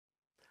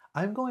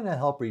I'm going to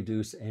help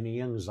reduce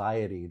any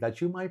anxiety that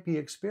you might be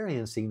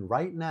experiencing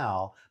right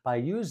now by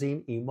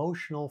using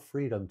emotional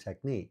freedom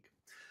technique.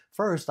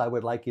 First, I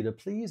would like you to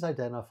please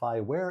identify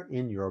where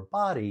in your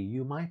body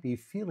you might be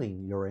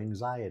feeling your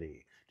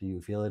anxiety. Do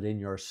you feel it in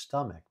your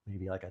stomach?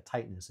 Maybe like a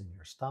tightness in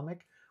your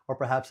stomach, or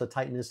perhaps a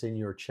tightness in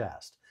your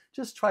chest.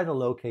 Just try to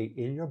locate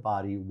in your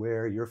body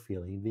where you're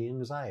feeling the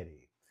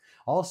anxiety.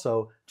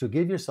 Also, to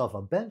give yourself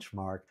a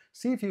benchmark,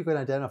 see if you can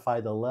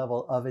identify the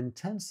level of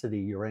intensity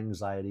your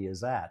anxiety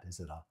is at. Is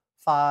it a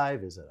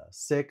 5? Is it a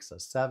 6? A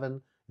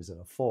 7? Is it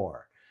a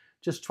 4?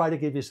 Just try to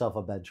give yourself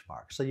a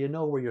benchmark so you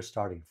know where you're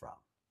starting from.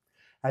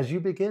 As you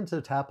begin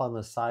to tap on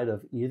the side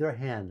of either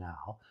hand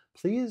now,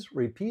 please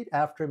repeat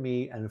after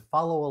me and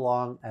follow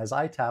along as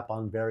I tap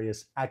on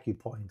various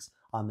acupoints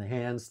on the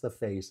hands, the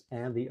face,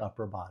 and the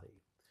upper body.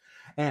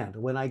 And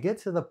when I get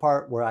to the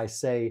part where I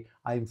say,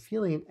 I'm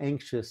feeling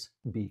anxious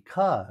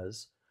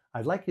because,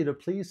 I'd like you to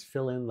please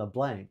fill in the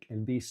blank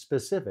and be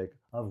specific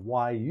of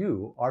why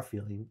you are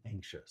feeling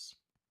anxious.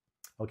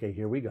 Okay,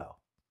 here we go.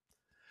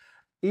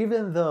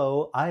 Even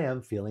though I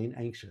am feeling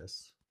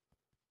anxious,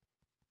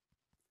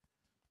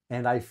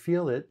 and I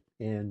feel it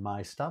in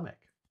my stomach,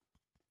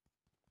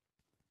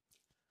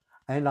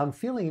 and I'm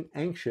feeling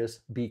anxious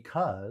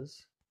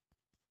because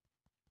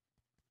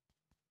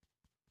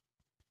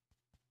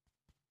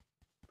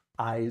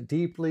I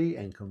deeply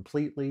and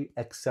completely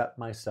accept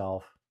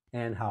myself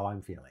and how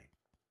I'm feeling.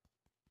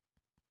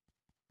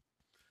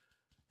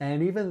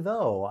 And even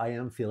though I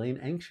am feeling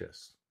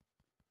anxious,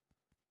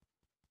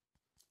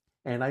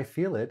 and I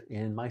feel it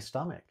in my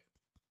stomach,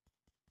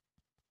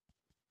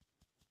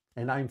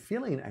 and I'm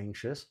feeling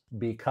anxious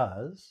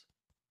because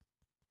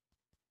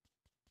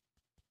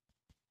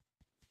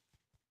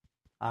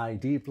I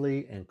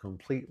deeply and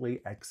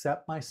completely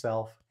accept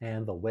myself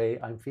and the way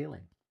I'm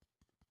feeling.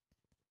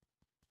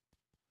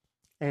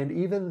 And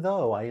even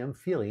though I am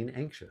feeling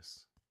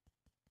anxious,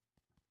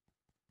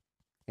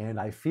 and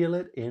I feel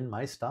it in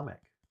my stomach,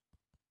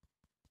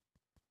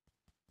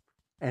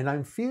 and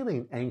I'm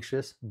feeling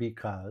anxious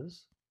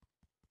because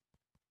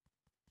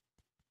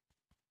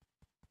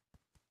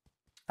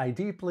I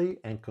deeply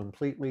and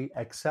completely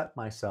accept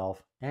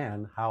myself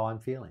and how I'm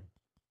feeling.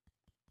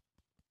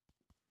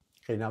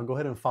 Okay, now go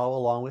ahead and follow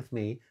along with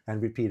me and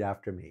repeat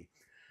after me.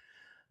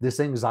 This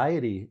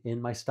anxiety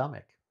in my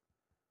stomach.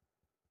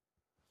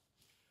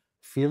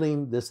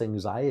 Feeling this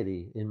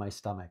anxiety in my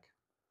stomach.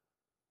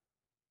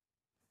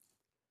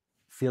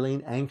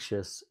 Feeling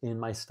anxious in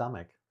my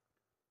stomach.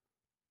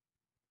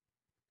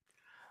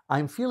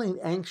 I'm feeling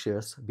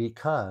anxious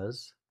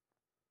because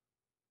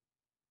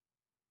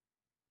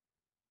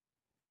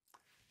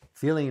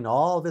feeling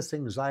all this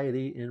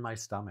anxiety in my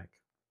stomach.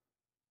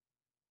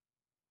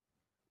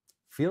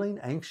 Feeling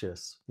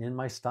anxious in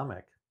my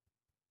stomach.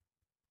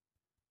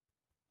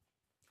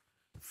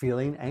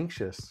 Feeling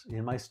anxious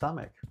in my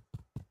stomach.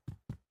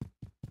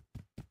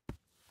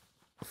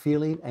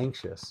 Feeling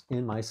anxious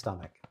in my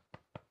stomach.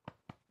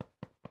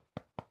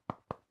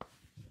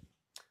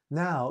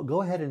 Now,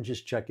 go ahead and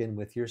just check in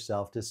with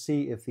yourself to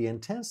see if the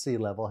intensity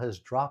level has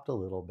dropped a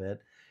little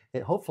bit.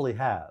 It hopefully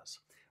has.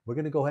 We're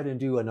going to go ahead and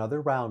do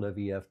another round of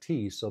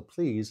EFT, so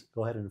please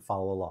go ahead and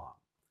follow along.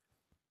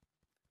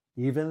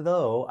 Even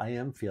though I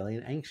am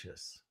feeling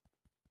anxious,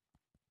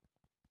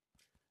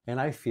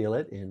 and I feel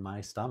it in my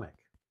stomach.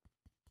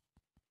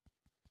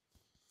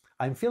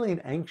 I'm feeling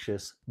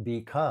anxious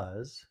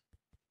because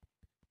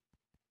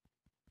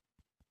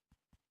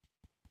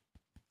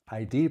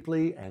I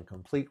deeply and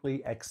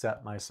completely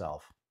accept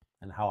myself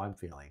and how I'm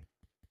feeling.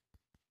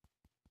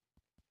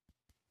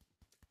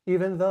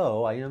 Even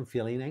though I am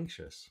feeling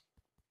anxious,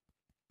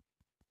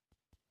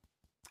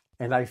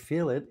 and I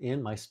feel it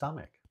in my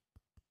stomach.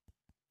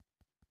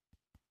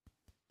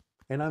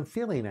 And I'm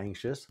feeling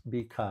anxious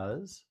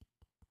because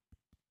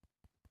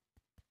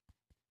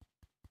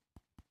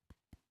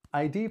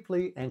I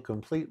deeply and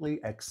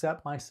completely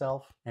accept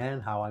myself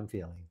and how I'm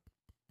feeling.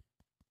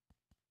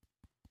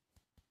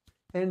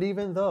 And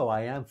even though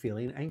I am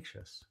feeling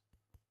anxious,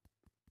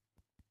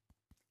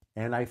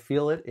 and I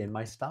feel it in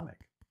my stomach.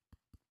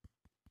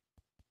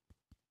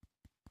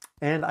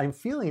 And I'm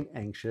feeling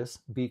anxious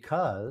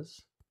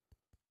because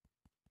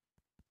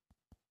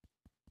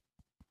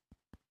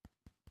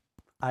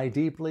I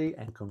deeply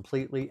and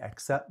completely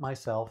accept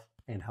myself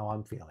and how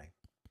I'm feeling.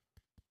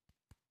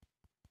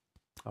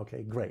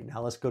 Okay, great.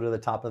 Now let's go to the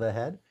top of the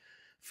head.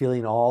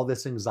 Feeling all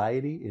this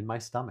anxiety in my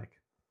stomach.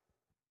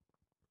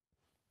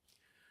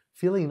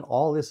 Feeling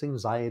all this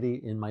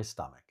anxiety in my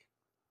stomach.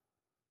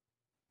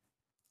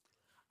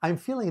 I'm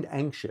feeling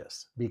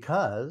anxious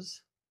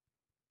because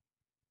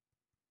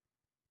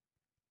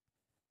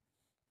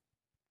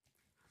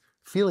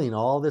feeling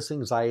all this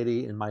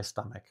anxiety in my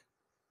stomach.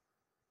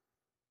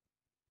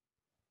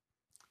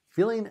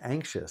 Feeling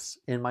anxious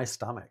in my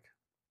stomach.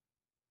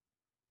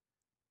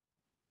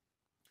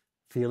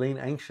 Feeling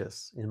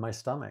anxious in my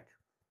stomach.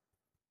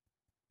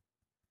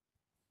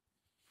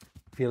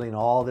 Feeling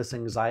all this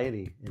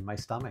anxiety in my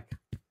stomach.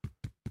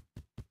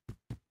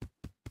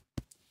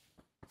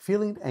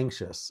 Feeling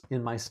anxious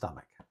in my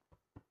stomach.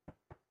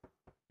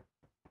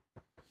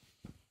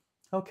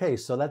 Okay,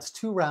 so that's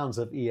 2 rounds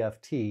of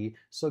EFT.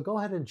 So go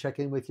ahead and check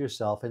in with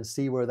yourself and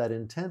see where that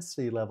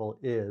intensity level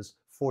is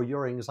for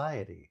your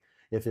anxiety.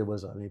 If it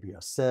was maybe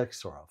a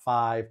 6 or a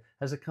 5,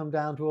 has it come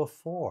down to a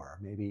 4,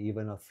 maybe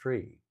even a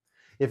 3?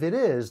 If it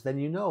is, then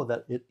you know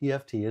that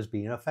EFT is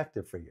being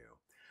effective for you.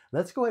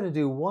 Let's go ahead and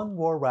do one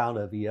more round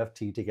of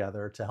EFT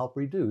together to help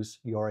reduce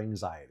your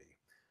anxiety.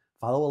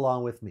 Follow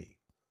along with me.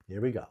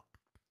 Here we go.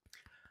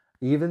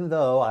 Even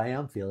though I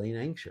am feeling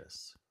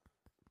anxious,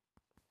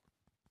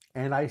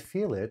 and I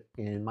feel it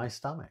in my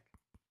stomach.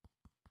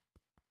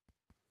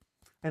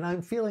 And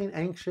I'm feeling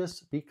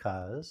anxious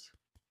because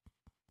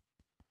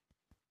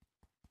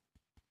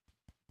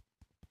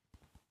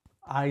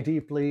I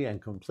deeply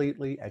and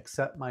completely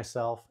accept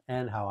myself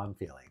and how I'm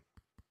feeling.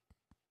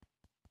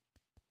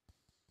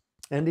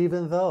 And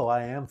even though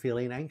I am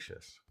feeling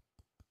anxious,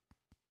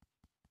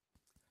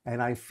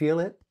 and I feel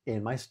it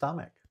in my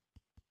stomach,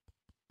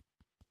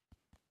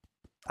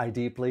 I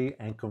deeply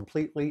and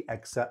completely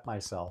accept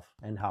myself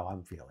and how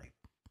I'm feeling.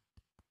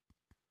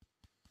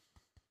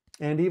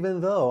 And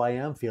even though I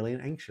am feeling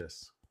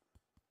anxious,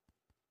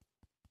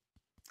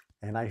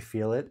 and I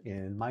feel it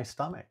in my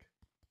stomach,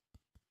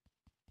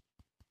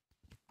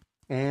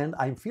 and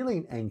I'm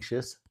feeling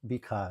anxious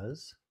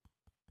because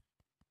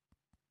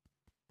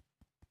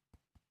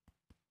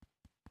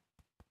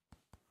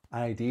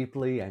I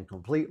deeply and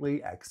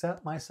completely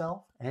accept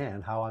myself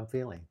and how I'm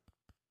feeling.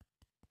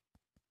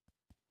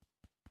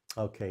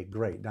 Okay,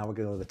 great. Now we're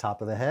going to go to the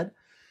top of the head,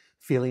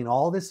 feeling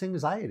all this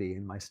anxiety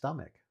in my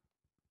stomach.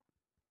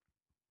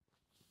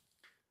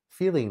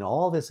 Feeling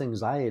all this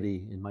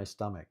anxiety in my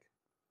stomach.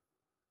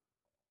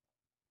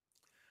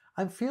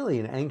 I'm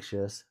feeling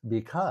anxious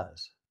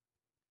because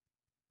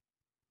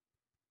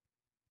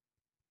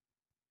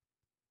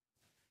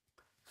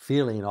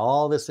feeling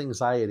all this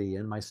anxiety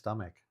in my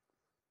stomach.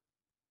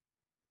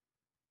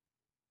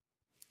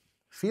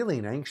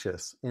 Feeling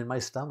anxious in my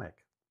stomach.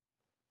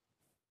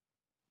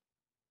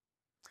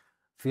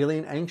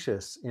 Feeling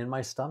anxious in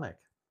my stomach.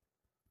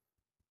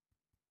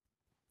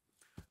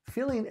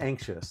 Feeling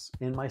anxious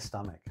in my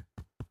stomach.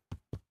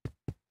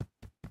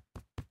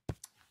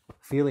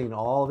 Feeling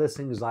all this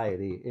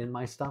anxiety in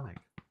my stomach.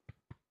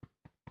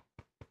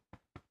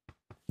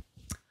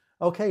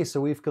 Okay, so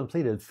we've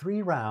completed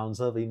 3 rounds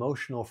of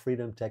emotional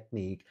freedom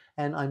technique,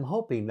 and I'm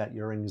hoping that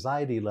your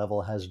anxiety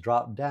level has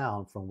dropped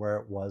down from where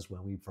it was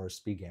when we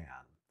first began.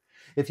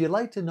 If you'd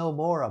like to know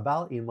more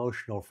about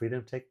emotional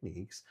freedom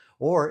techniques,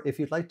 or if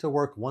you'd like to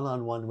work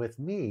one-on-one with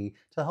me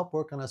to help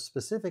work on a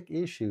specific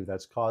issue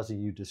that's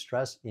causing you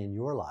distress in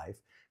your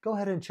life, go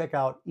ahead and check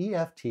out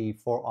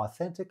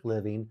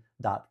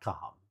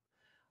EFTforouthenticliving.com.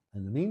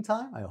 In the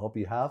meantime, I hope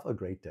you have a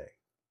great day.